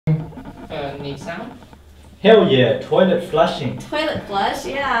Need sound? Hell yeah, toilet flushing. Toilet flush,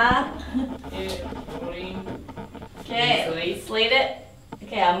 yeah. Yeah, rolling. Okay, slate it.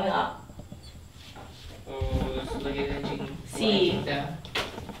 Okay, I'm gonna. C.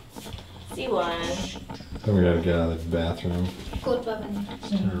 C1. Then we gotta get out of the bathroom. Good woman. It's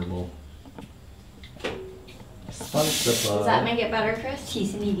terrible. Does that make it better, Chris?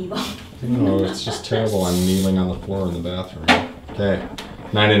 No, it's just terrible. I'm kneeling on the floor in the bathroom. Okay,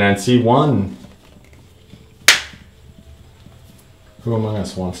 99C1. Who among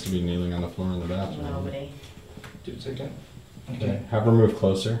us wants to be kneeling on the floor in the bathroom? Nobody. Do it again. Okay, have her move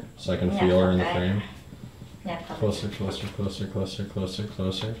closer so I can feel her in the frame. Yeah, Closer, closer, closer, closer, closer,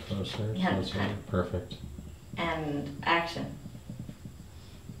 closer, closer, Yeah, closer. okay. Perfect. And action.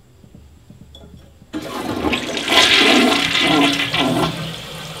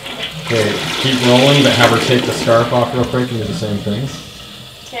 Okay, keep rolling, but have her take the scarf off real quick and do the same thing.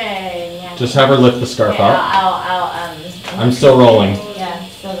 Okay, yeah. Just have her lift the scarf Okay, up. I'm still rolling. Yeah,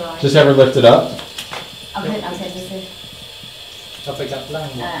 still going. Just have her lift it up. Okay, I'll take this. เราไปกับล่าง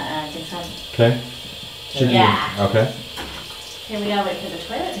Just Okay. Yeah. Okay. Okay, we gotta wait for the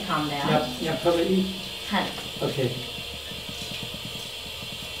toilet to calm down. ยับเข้าไปอีก Hunt. โอเค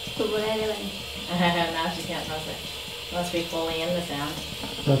คุณไม่ได้เลย Now she can't press it. Must be fully in the sound.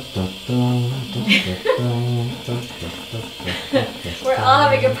 We're all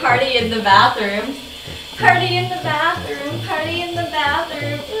having a party in the bathroom. Party in the bathroom. Party in the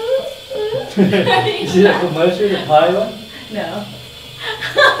bathroom. Ooh, ooh. Is it a commercial, the pie one? No.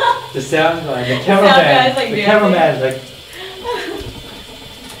 The sound guy, the guy's cameraman, like the cameraman like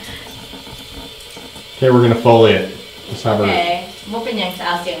Okay, we're gonna Foley it. Just have her. Okay. มุกเป็นอย่างจะเ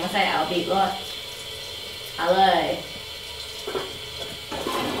อาเสียงมาใส่เอาบีบรถเอาเลย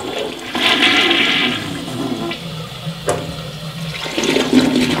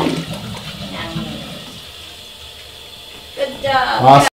Good job. Awesome.